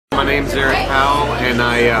my name's Powell, and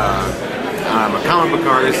I'm a comic book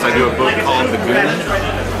artist. I do a book called The Goon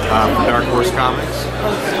for Dark Horse Comics.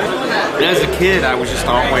 And as a kid, I was just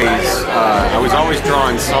always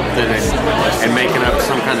drawing something and making up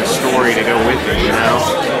some kind of story to go with it, you know.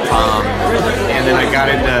 And then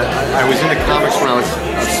I was into comics when I was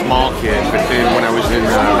a small kid, but then when I was in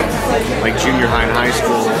like junior high and high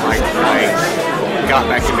school, I got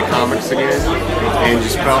back into comics again, and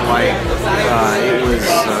just felt like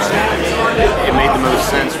it made the most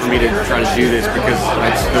sense for me to try to do this, because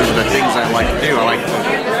those are the things I like to do. I like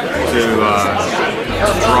to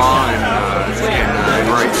draw and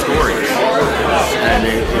write stories, and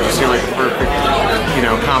it just seemed like the perfect,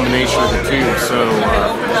 combination of the two. So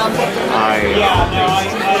I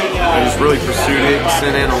just really pursued it,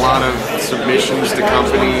 sent in a lot of submissions to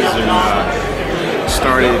companies, and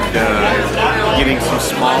started getting some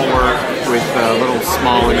small work with little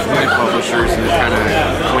small independent publishers, and it kind of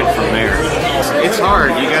went from there. It's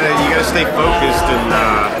hard. You gotta stay focused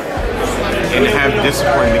and have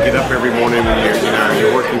discipline to get up every morning when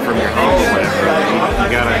you're working from your home or whatever.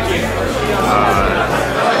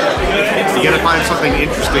 You gotta find something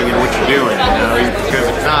interesting in what you're doing, because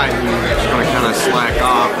if not, you're just gonna kind of slack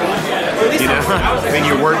off, then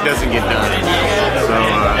your work doesn't get done. So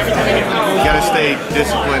you gotta stay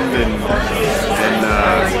disciplined and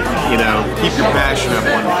keep your passion up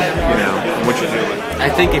on what you're doing. I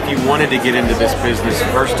think if you wanted to get into this business,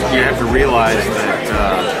 first you have to realize that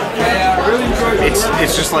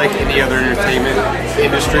it's just like any other entertainment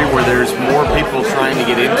industry, where there's more people trying to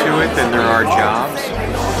get into it than there are jobs.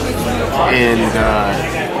 And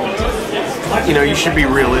you should be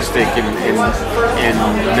realistic and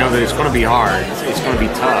know that it's going to be hard. It's going to be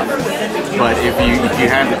tough. But if you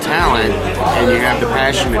have the talent and you have the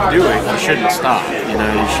passion to do it, you shouldn't stop. You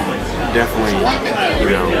should definitely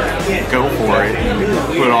go for it and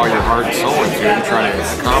put all your heart and soul into it and try to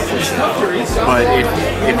accomplish it. But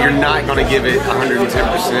if you're not going to give it 110%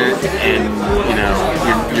 and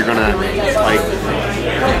you're going to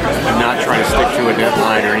not try to stick to a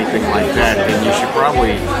deadline or anything like that, then you should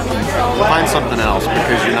probably find something else,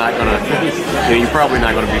 because you're probably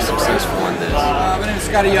not going to be successful in this. My name is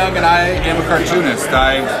Skottie and I am a cartoonist.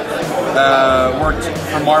 I worked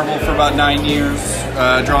for Marvel for about 9 years,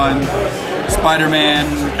 drawing Spider-Man,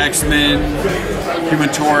 X-Men, Human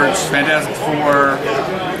Torch, Fantastic Four.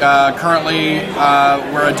 Currently,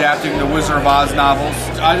 we're adapting the Wizard of Oz novels.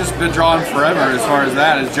 I've just been drawing forever as far as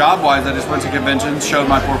that. As job-wise, I just went to conventions, showed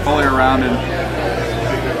my portfolio around,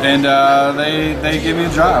 and they gave me a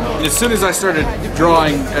job. As soon as I started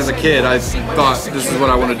drawing as a kid, I thought this is what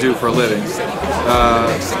I want to do for a living.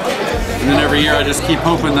 And then every year I just keep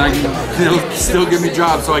hoping that they'll still give me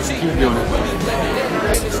jobs so I can keep doing it.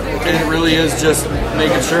 And it really is just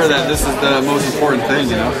making sure that this is the most important thing,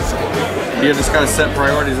 You just gotta set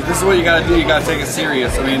priorities. If this is what you gotta do, you gotta take it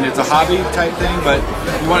serious. I mean, it's a hobby type thing, but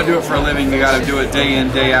if you wanna do it for a living, you gotta do it day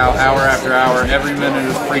in, day out, hour after hour, every minute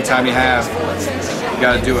of free time you have. You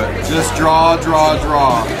gotta do it. Just draw, draw,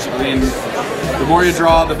 draw. I mean, the more you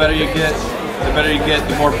draw, the better you get. The better you get,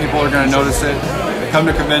 the more people are gonna notice it. Come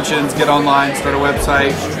to conventions, get online, start a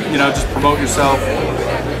website, just promote yourself.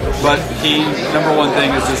 But key, number one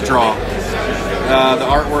thing is just draw. The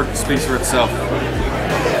artwork speaks for itself.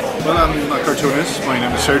 Well, I'm a cartoonist. My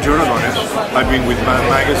name is Sergio Aragones. I've been with my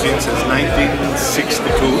magazine since 1962,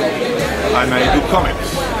 and I do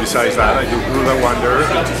comics. Besides that, I do Blue the Wonder,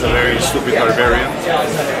 which is a very stupid barbarian,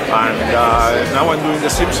 and now I'm doing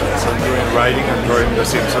The Simpsons. I'm doing writing and drawing The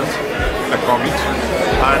Simpsons, a comic,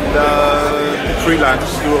 and freelance,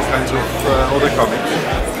 do all kinds of other comics.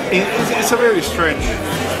 It's a very strange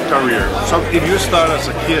career. So if you start as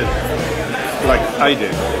a kid, like I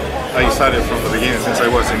did, I started from the beginning. Since I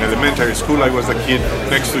was in elementary school, I was the kid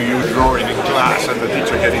next to you drawing in class and the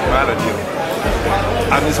teacher getting mad at you.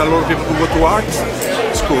 And there's a lot of people who go to art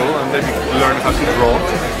school and they learn how to draw,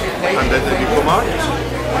 and then they become artists.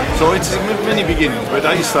 So it's many beginnings, but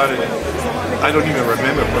I started, I don't even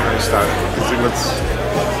remember when I started, because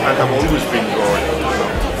I have always been drawing.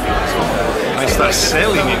 So I started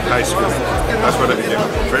selling in high school. That's when I became a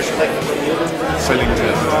professional. Selling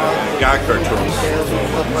gag cartoons,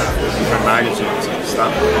 different magazines and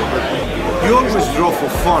stuff. You always draw for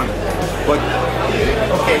fun, but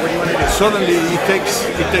suddenly it takes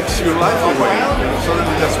your life away.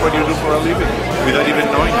 Suddenly that's what you do for a living, without even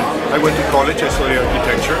knowing it. I went to college, I studied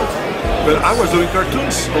architecture, but I was doing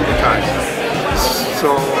cartoons all the time.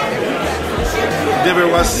 So never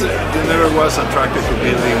was attracted to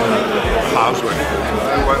building a house or anything.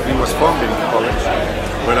 It was fun being in college,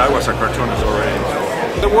 but I was a cartoonist already.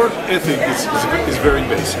 The work ethic is very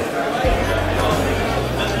basic.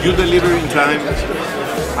 You deliver in time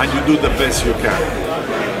and you do the best you can,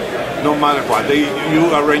 no matter what. You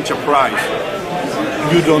arrange a price.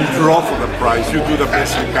 You don't draw for the price. You do the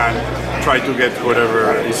best you can. Try to get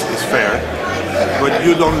whatever is fair, but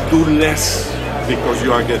you don't do less because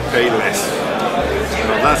you are get paid less. You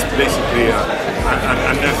know, that's basically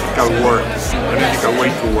an ethical work, an ethical way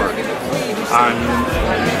to work, and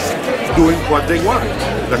doing what they want,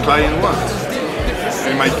 the client wants.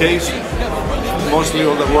 In my case, mostly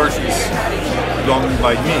all the work is done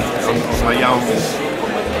by me on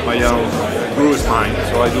my own brew is mine,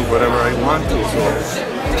 so I do whatever I want to. So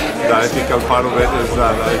the ethical part of it is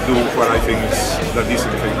that I do what I think is the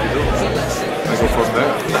decent thing to do. I go from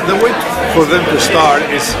there. The way for them to start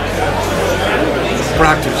is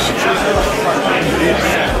practice,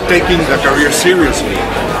 taking the career seriously.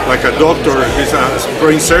 Like a doctor is a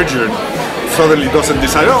brain surgeon, suddenly doesn't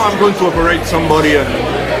decide, oh, I'm going to operate somebody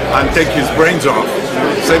and take his brains off.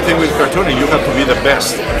 Same thing with cartooning, you have to be the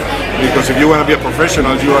best. Because if you want to be a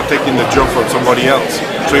professional, you are taking the job from somebody else.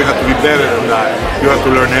 So you have to be better than that. You have to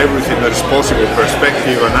learn everything that is possible,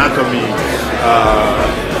 perspective, anatomy,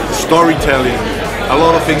 storytelling, a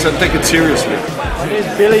lot of things, and take it seriously. My name is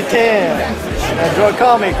Billy Tan. I draw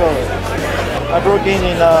comical. I broke in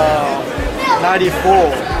 '94.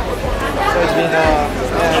 So it's been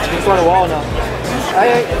quite a while now.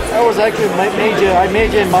 I was actually I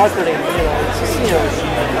majored in marketing. You know, it's just, you know,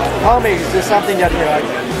 comics is something that, you know,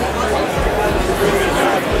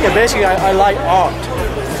 basically I like art,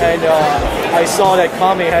 and I saw that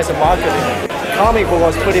comic has a marketing. Comic book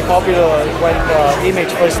was pretty popular when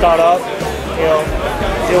Image first started out. You know,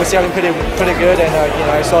 they were selling pretty good, and you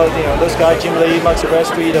know, I saw, you know, those guys, Jim Lee, Max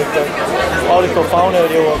Street, the article founder,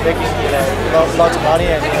 they were making, you know, lots of money,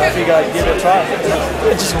 and, you know, I figured I'd give it a try.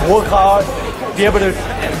 And just work hard, be able to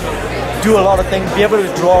do a lot of things, be able to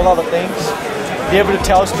draw a lot of things, be able to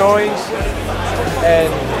tell stories, and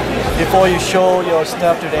before you show your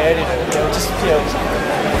stuff to the editor, you know, just, you know,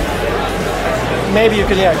 maybe you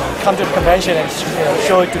could, yeah, come to the convention and, you know,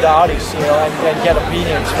 show it to the artists, you know, and get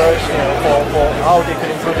opinions first, you know, for how they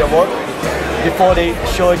could improve their work before they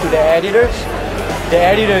show it to the editors. The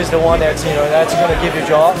editor is the one that's, you know, that's going to give you a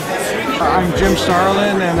job. I'm Jim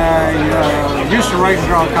Starlin, and I used to write and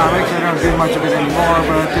draw comics. I don't do much of it anymore,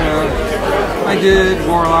 but I did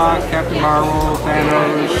Warlock, Captain Marvel,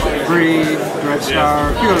 Thanos, Breed, Red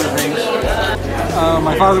Star, a few other things.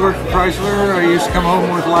 My father worked for Chrysler. I used to come home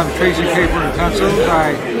with a lot of tracing paper and pencils.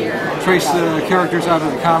 I traced the characters out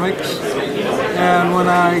of the comics. And when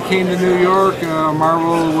I came to New York,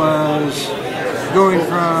 Marvel was going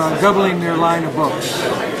from doubling their line of books.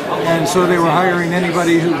 And so they were hiring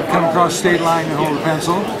anybody who could come across state line and hold a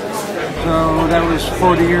pencil. So that was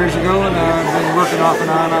 40 years ago, and I've been working off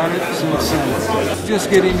and on it since then.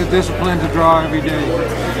 Just getting the discipline to draw every day.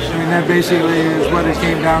 I mean, that basically is what it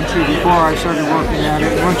came down to before I started working at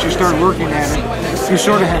it. Once you start working at it, you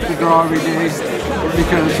sort of have to draw every day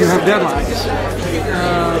because you have deadlines.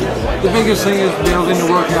 The biggest thing is building the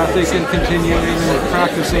work ethic and continuing and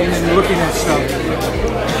practicing and looking at stuff.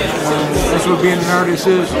 That's what being an artist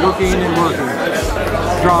is, looking and working.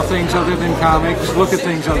 Draw things other than comics, look at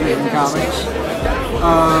things other than comics.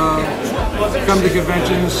 Come to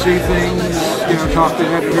conventions, see things, you know, talk to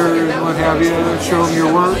editors and what have you, show them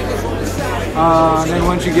your work. And then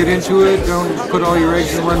once you get into it, don't put all your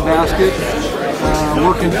eggs in one basket.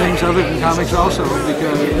 Work in things other than comics also,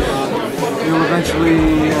 because you'll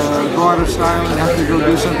eventually go out of style and have to go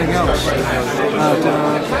do something else.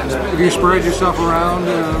 But if you spread yourself around,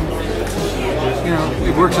 you know,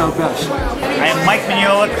 it works out best. I am Mike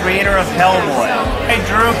Mignola, creator of Hellboy. I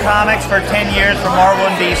drew comics for 10 years for Marvel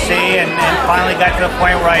and DC, and finally got to the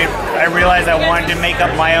point where I realized I wanted to make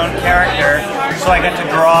up my own character, so I got to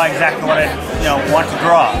draw exactly what I want to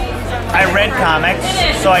draw. I read comics,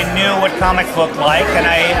 so I knew what comics looked like, and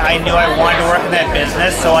I knew I wanted to work in that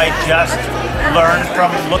business, so I just learned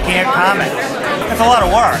from looking at comics. It's a lot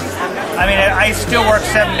of work. I mean, I still work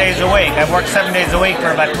 7 days a week. I've worked 7 days a week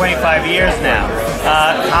for about 25 years now.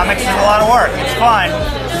 Comics is a lot of work. It's fun,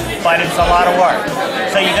 but it's a lot of work.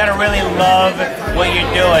 So you got to really love what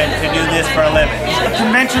you're doing to do this for a living. The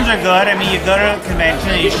conventions are good. I mean, you go to a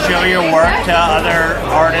convention and you show your work to other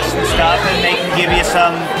artists and stuff, and they can give you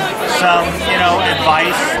some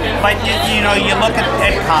advice. But you look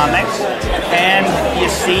at comics and you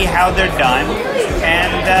see how they're done,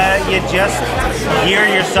 and you just gear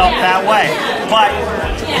yourself that way. But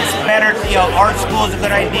it's better, art school is a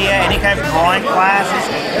good idea, any kind of drawing classes.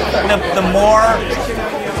 The more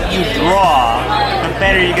you draw, the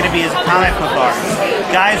better you're going to be as a comic book artist.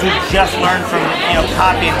 Guys who just learn from,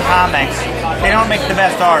 copying comics, they don't make the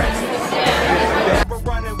best artists.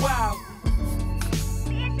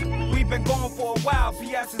 out,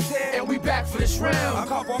 Piazza's here, and we back for this round. A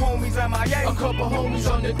couple homies MIA, a couple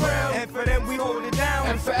homies on the ground, and for them we hold it down,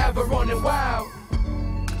 and forever running wild.